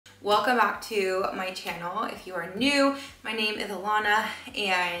Welcome back to my channel. If you are new, my name is Alanna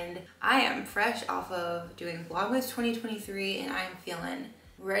and I am fresh off of doing Vlogmas 2023 and I am feeling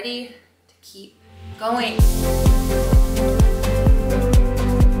ready to keep going.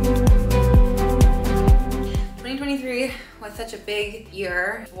 2023 was such a big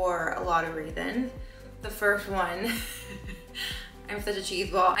year for a lot of reasons. The first one, I'm such a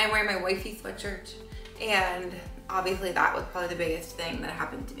cheeseball. I'm wearing my wifey sweatshirt and obviously that was probably the biggest thing that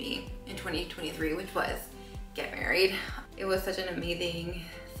happened to me in 2023, which was get married. It was such an amazing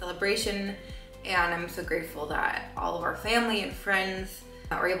celebration and I'm so grateful that all of our family and friends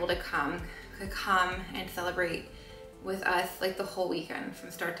that were able to could come and celebrate with us like the whole weekend from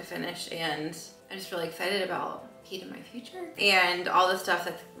start to finish, and I'm just really excited about Kate and my future and all the stuff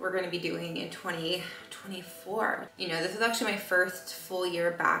that we're going to be doing in 2024. You know, this is actually my first full year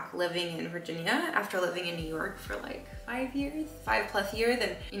back living in Virginia after living in New York for like 5 plus years,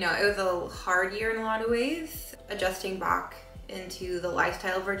 and you know, it was a hard year in a lot of ways, adjusting back into the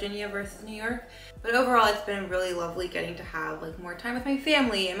lifestyle of Virginia versus New York. But overall, it's been really lovely getting to have like more time with my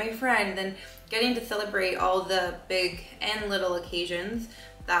family and my friends and getting to celebrate all the big and little occasions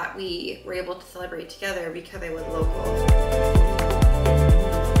that we were able to celebrate together because I was local.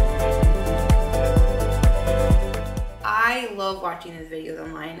 I love watching these videos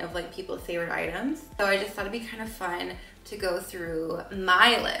online of like people's favorite items. So I just thought it'd be kind of fun to go through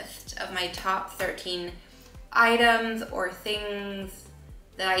my list of my top 13 items or things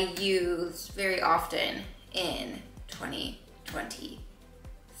that I used very often in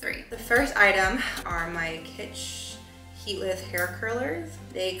 2023. The first item are my Kitsch heatless hair curlers.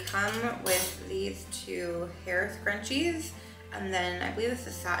 They come with these two hair scrunchies, and then I believe this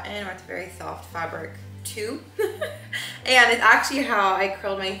is satin or it's very soft fabric too. And it's actually how I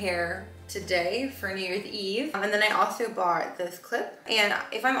curled my hair today for New Year's Eve. And then I also bought this clip, and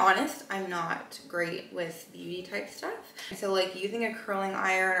if I'm honest, I'm not great with beauty type stuff. So like using a curling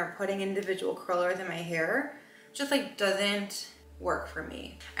iron or putting individual curlers in my hair just like doesn't work for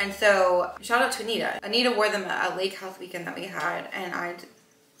me. And so shout out to Anita. Anita wore them at a lake house weekend that we had, and I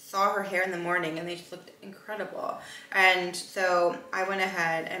saw her hair in the morning and they just looked incredible. And so I went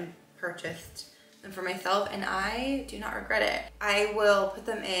ahead and purchased them for myself and I do not regret it. I will put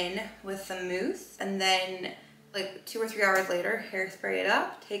them in with some mousse and then like 2 or 3 hours later, hairspray it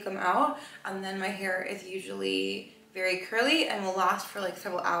up, take them out, and then my hair is usually very curly and will last for like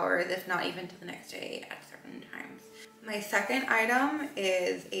several hours, if not even to the next day at certain times. My second item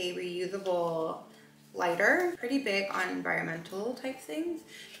is a reusable lighter, pretty big on environmental type things,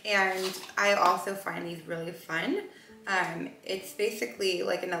 and I also find these really fun. It's basically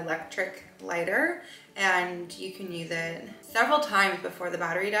like an electric lighter and you can use it several times before the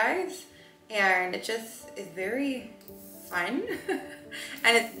battery dies, and it just is very fun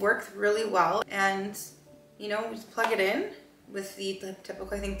and it works really well. And you know, just plug it in with the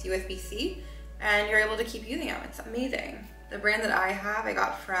typical, I think, USB-C, and you're able to keep using them. It's amazing. The brand that I have, I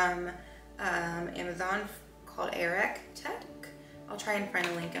got from Amazon, called Eric Tech. I'll try and find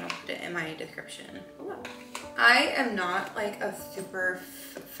a link and I'll put it in my description below. I am not like a super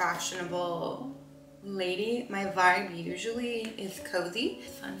fashionable lady. My vibe usually is cozy.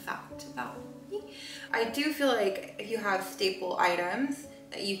 Fun fact about me. I do feel like if you have staple items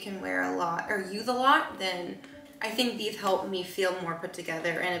that you can wear a lot or use a lot, then I think these help me feel more put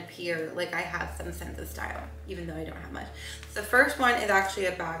together and appear like I have some sense of style, even though I don't have much. The first one is actually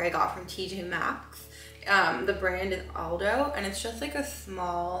a bag I got from TJ Maxx. The brand is Aldo, and it's just like a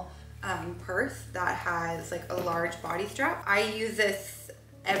small purse that has like a large body strap. I use this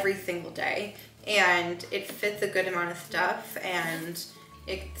every single day and it fits a good amount of stuff and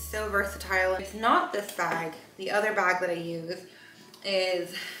it's so versatile. It's not this bag. The other bag that I use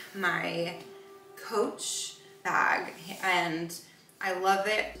is my Coach bag and I love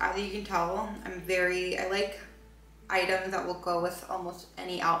it. As you can tell, I like items that will go with almost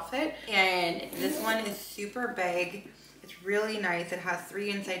any outfit, and this one is super big. It's really nice. It has 3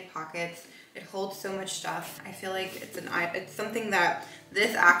 inside pockets. It holds so much stuff. I feel like it's something that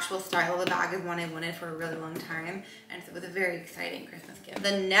this actual style of a bag is one I wanted for a really long time, and it was a very exciting Christmas gift.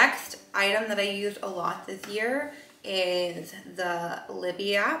 The next item that I used a lot this year is the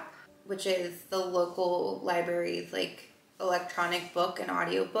Libby app, which is the local library's like electronic book and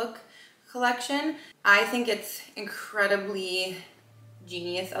audiobook collection. I think it's incredibly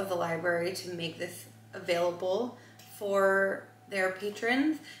genius of the library to make this available for their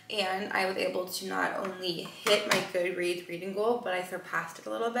patrons, and I was able to not only hit my Goodreads reading goal, but I surpassed it a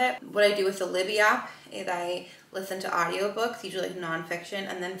little bit. What I do with the Libby app is I listen to audiobooks, usually like nonfiction,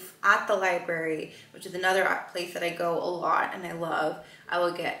 and then at the library, which is another place that I go a lot and I love, I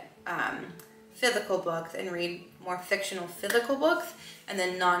will get physical books and read more fictional physical books and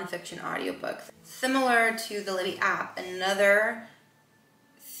then non-fiction audiobooks. Similar to the Libby app, another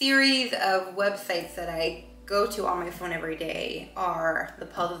series of websites that I go to on my phone every day are the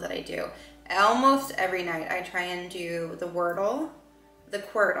puzzles that I do. Almost every night I try and do the Wordle, the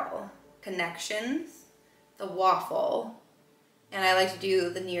Quirtle, Connections, the Waffle, and I like to do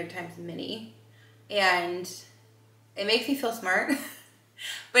the New York Times Mini. And it makes me feel smart,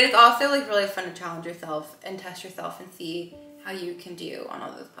 but it's also like really fun to challenge yourself and test yourself and see how you can do on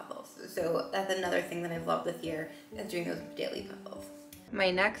all those puzzles. So that's another thing that I've loved this year, is doing those daily puzzles.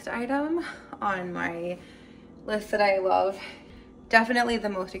 My next item on my list that I love, definitely the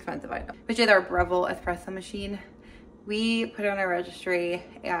most expensive item, which is our Breville espresso machine. We put it on our registry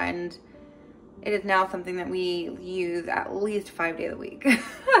and it is now something that we use at least 5 days a week.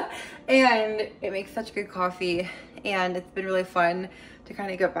 And it makes such good coffee, and it's been really fun to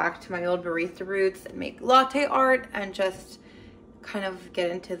kind of go back to my old barista roots and make latte art and just kind of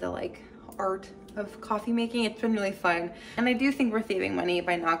get into the like art of coffee making. It's been really fun, and I do think we're saving money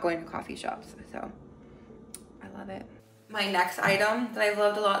by not going to coffee shops, so I love it. My next item that I've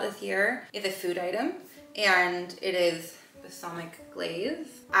loved a lot this year is a food item, and it is balsamic glaze.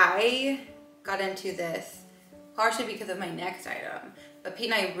 I got into this partially because of my next item, but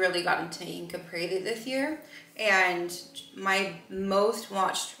Pete and I really got into making caprese this year, and my most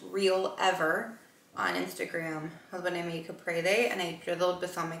watched reel ever on Instagram was when I made caprese and I drizzled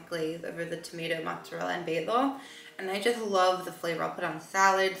balsamic glaze over the tomato, mozzarella, and basil, and I just love the flavor. I'll put it on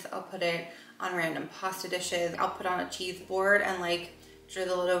salads, I'll put it on random pasta dishes, I'll put on a cheese board and like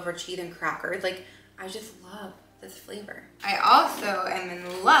drizzle it over cheese and crackers. Like, I just love this flavor. I also am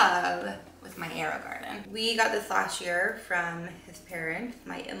in love with my AeroGarden. We got this last year from his parents,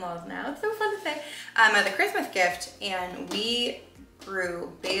 my in-laws now, it's so fun to say, as a Christmas gift, and we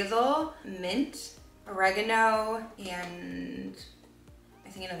grew basil, mint, oregano, and I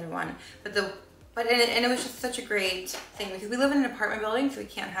think another one. And it was just such a great thing because we live in an apartment building, so we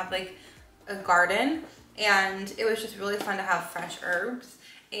can't have like a garden, and it was just really fun to have fresh herbs.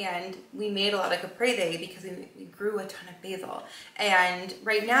 And we made a lot of caprese because we grew a ton of basil. And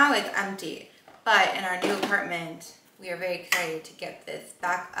right now it's empty, but in our new apartment, we are very excited to get this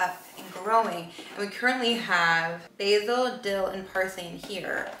back up and growing. And we currently have basil, dill, and parsley in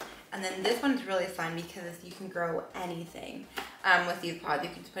here. And then this one's really fun because you can grow anything with these pods.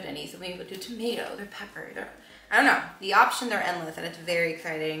 You can just put any, so maybe we'll do tomatoes or peppers or, I don't know. The options are endless, and it's very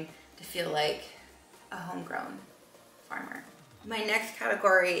exciting to feel like a homegrown farmer. My next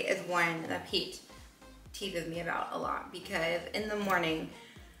category is one that Pete teases me about a lot, because in the morning,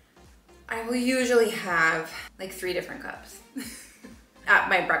 I will usually have like 3 different cups at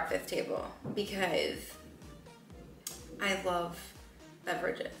my breakfast table because I love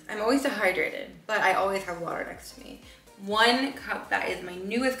beverages. I'm always dehydrated, but I always have water next to me. One cup that is my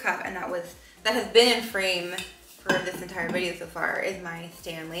newest cup, and that has been in frame for this entire video so far, is my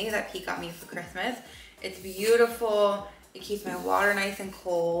Stanley that Pete got me for Christmas. It's beautiful. It keeps my water nice and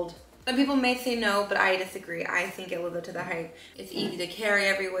cold. Some people may say no, but I disagree. I think it lives up to the hype. It's easy to carry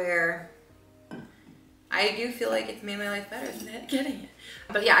everywhere. I do feel like it's made my life better than getting it.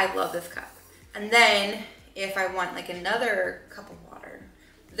 But yeah, I love this cup. And then if I want like another cup of water,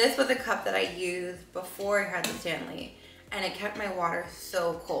 this was a cup that I used before I had the Stanley, and it kept my water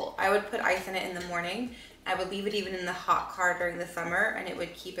so cold. I would put ice in it in the morning. I would leave it even in the hot car during the summer, and it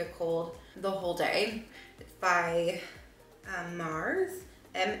would keep it cold the whole day. It's by Mars,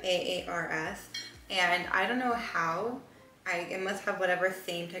 M-A-A-R-S, and I don't know how. It must have whatever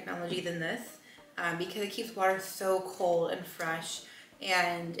same technology than this, because it keeps water so cold and fresh.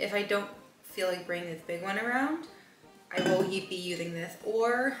 And if I don't feel like bringing this big one around, I will be using this,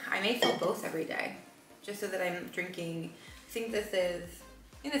 or I may fill both every day, just so that I'm drinking. I think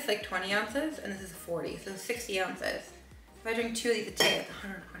it's like 20 ounces, and this is 40, so 60 ounces. If I drink 2 of these a day, it's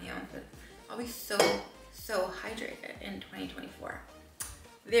 120 ounces. I'll be so hydrated in 2024.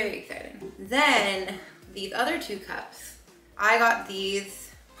 Very exciting. Then these other 2 cups, I got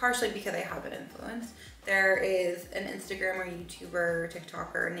these partially because I have an influence. There is an Instagrammer, YouTuber,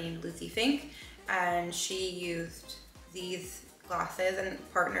 TikToker named Lucy Fink, and she used these glasses and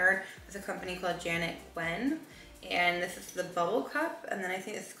partnered with a company called Janet Gwen. And this is the bubble cup, and then I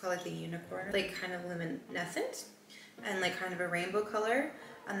think this is called like the unicorn, like kind of luminescent and like kind of a rainbow color.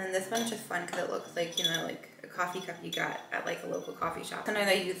 And then this one's just fun because it looks like, you know, like a coffee cup you got at like a local coffee shop.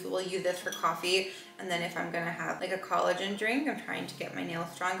 Sometimes will use this for coffee, and then if I'm gonna have like a collagen drink, I'm trying to get my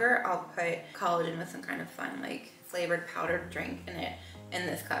nails stronger, I'll put collagen with some kind of fun like flavored powdered drink in it in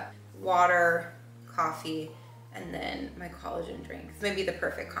this cup. Water, coffee, and then my collagen drinks. Maybe the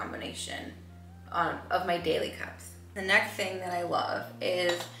perfect combination of my daily cups. The next thing that I love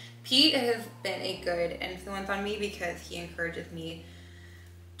is Pete has been a good influence on me because he encourages me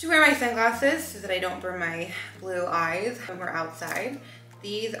to wear my sunglasses so that I don't burn my blue eyes when we're outside.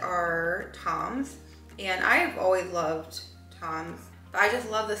 These are Toms, and I've always loved Toms, but I just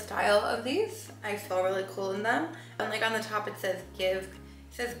love the style of these. I feel really cool in them. And like on the top it says give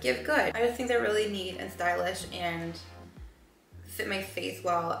good. I just think they're really neat and stylish and fit my face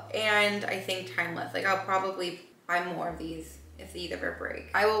well, and I think timeless. Like I'll probably buy more of these if these ever break.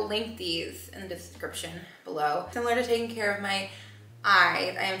 I will link these in the description below. Similar to taking care of my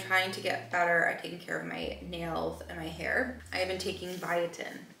eyes, I am trying to get better at taking care of my nails and my hair. I have been taking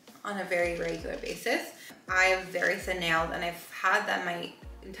biotin on a very regular basis. I have very thin nails, and I've had them my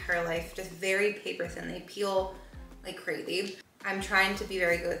entire life, just very paper thin. They peel like crazy. I'm trying to be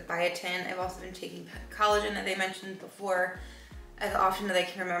very good with biotin. I've also been taking collagen, as I mentioned before, as often as I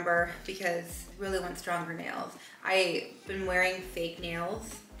can remember, because I really want stronger nails. I've been wearing fake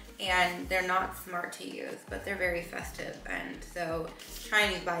nails, and they're not smart to use, but they're very festive, and so trying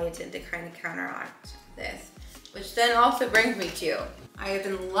to use biotin to kind of counteract this. Which then also brings me to, I have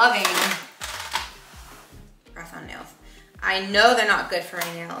been loving press-on nails. I know they're not good for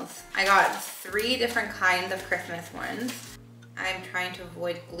my nails. I got 3 different kinds of Christmas ones. I'm trying to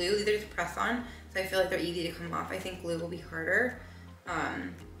avoid glue. These are just press-on, so I feel like they're easy to come off. I think glue will be harder.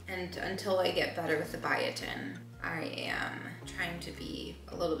 And until I get better with the biotin, I am trying to be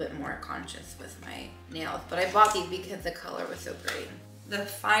a little bit more conscious with my nails. But I bought these because the color was so great. The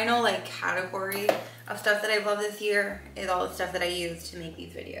final like category of stuff that I love this year is all the stuff that I use to make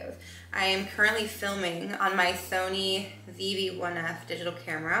these videos. I am currently filming on my Sony ZV-1F digital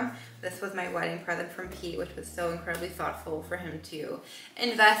camera. This was my wedding present from Pete, which was so incredibly thoughtful for him to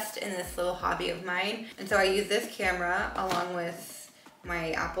invest in this little hobby of mine. And so I use this camera along with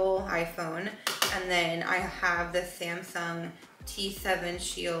my Apple iPhone, and then I have the Samsung T7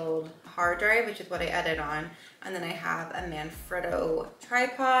 Shield hard drive, which is what I edit on, and then I have a Manfrotto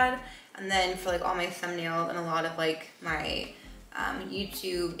tripod, and then for like all my thumbnails and a lot of like my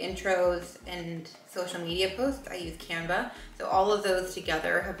YouTube intros and social media posts, I use Canva. So all of those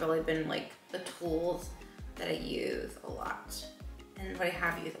together have really been like the tools that I use a lot, and what I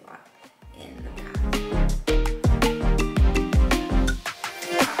have used a lot in the past.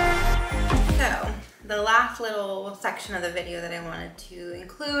 So the last little section of the video that I wanted to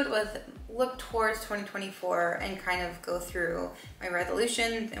include was look towards 2024 and kind of go through my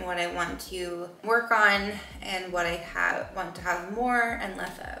resolutions and what I want to work on and what I want to have more and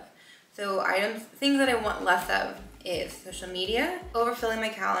less of. So things that I want less of is social media, overfilling my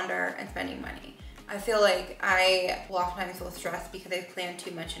calendar, and spending money. I feel like I will oftentimes feel stressed because I plan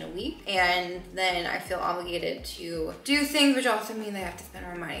too much in a week, and then I feel obligated to do things, which also means I have to spend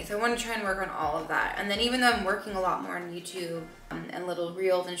more money. So I want to try and work on all of that. And then even though I'm working a lot more on YouTube and little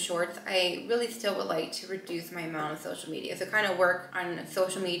reels and shorts, I really still would like to reduce my amount of social media. So kind of work on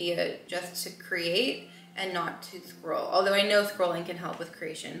social media just to create and not to scroll. Although I know scrolling can help with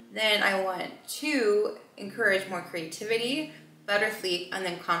creation. Then I want to encourage more creativity, better sleep, and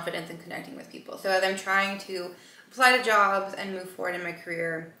then confidence in connecting with people. So as I'm trying to apply to jobs and move forward in my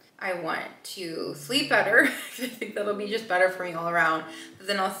career, I want to sleep better. I think that'll be just better for me all around. But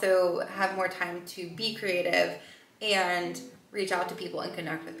then also have more time to be creative and reach out to people and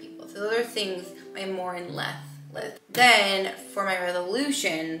connect with people. So those are things my more and less list. Then for my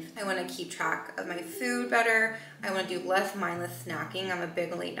resolutions, I want to keep track of my food better. I want to do less mindless snacking. I'm a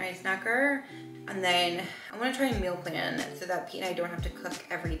big late night snacker. And then I want to try and meal plan so that Pete and I don't have to cook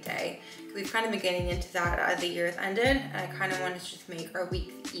every day. We've kind of been getting into that as the year's ended, and I kind of want to just make our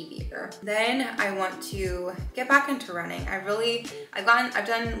weeks easier. Then I want to get back into running. I've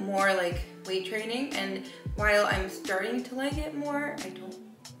done more like weight training, and while I'm starting to like it more, I don't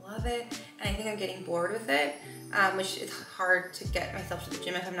love it, and I think I'm getting bored with it, which is hard to get myself to the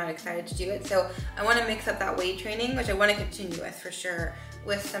gym if I'm not excited to do it. So I want to mix up that weight training, which I want to continue with for sure,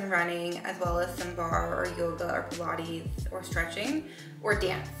 with some running as well as some bar or yoga or Pilates or stretching or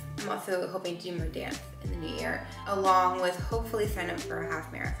dance. I'm also hoping to do more dance in the new year, along with hopefully sign up for a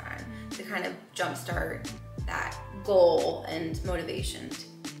half marathon to kind of jumpstart that goal and motivation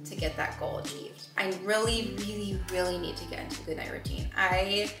to get that goal achieved. I really, really, really need to get into a good night routine.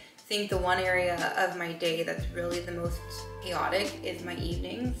 I think the one area of my day that's really the most chaotic is my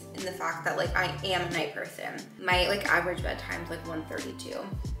evenings, in the fact that like I am a night person. My like average bedtime is like 1:32,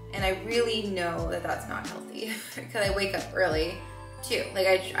 and I really know that that's not healthy because I wake up early too. Like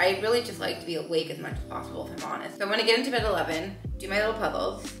I really just like to be awake as much as possible, if I'm honest. So I want to get into bed at 11, do my little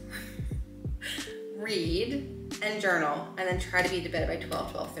puzzles, read, and journal, and then try to be to bed by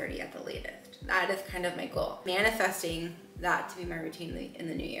 12:30 at the latest. That is kind of my goal. Manifesting that to be my routine in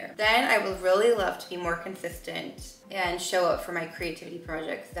the new year. Then I would really love to be more consistent and show up for my creativity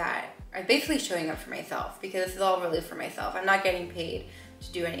projects that are basically showing up for myself, because this is all really for myself. I'm not getting paid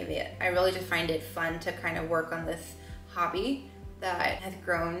to do any of it. I really just find it fun to kind of work on this hobby that has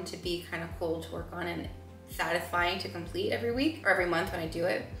grown to be kind of cool to work on and satisfying to complete every week or every month when I do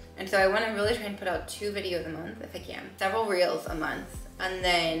it. And so I want to really try and put out 2 videos a month if I can, several reels a month, and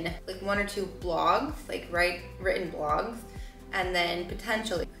then like 1 or 2 blogs, like written blogs, and then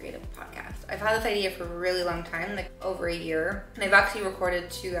potentially creative podcast. I've had this idea for a really long time, like over a year, and I've actually recorded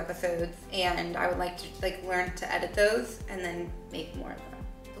 2 episodes, and I would like to like learn to edit those and then make more of them.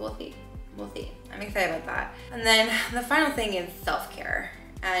 So we'll see. We'll see. I'm excited about that. And then the final thing is self-care.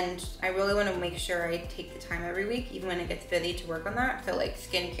 And I really want to make sure I take the time every week, even when it gets busy, to work on that. So like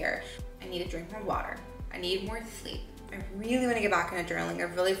skincare, I need to drink more water. I need more sleep. I really want to get back into journaling.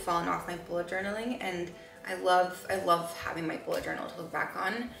 I've really fallen off my bullet journaling, and I love having my bullet journal to look back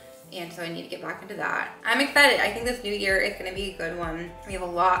on. And so I need to get back into that. I'm excited. I think this new year is going to be a good one. We have a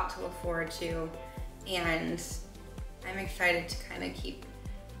lot to look forward to, and I'm excited to kind of keep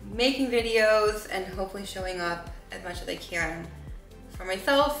making videos and hopefully showing up as much as I can for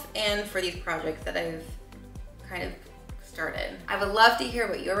myself and for these projects that I've kind of started. I would love to hear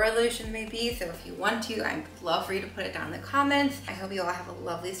what your resolution may be, so if you want to, I'd love for you to put it down in the comments. I hope you all have a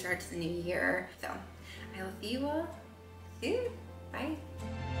lovely start to the new year. So I will see you all soon. Bye.